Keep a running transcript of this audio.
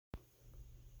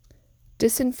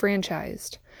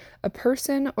Disenfranchised, a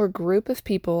person or group of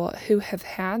people who have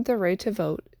had the right to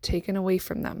vote taken away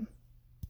from them.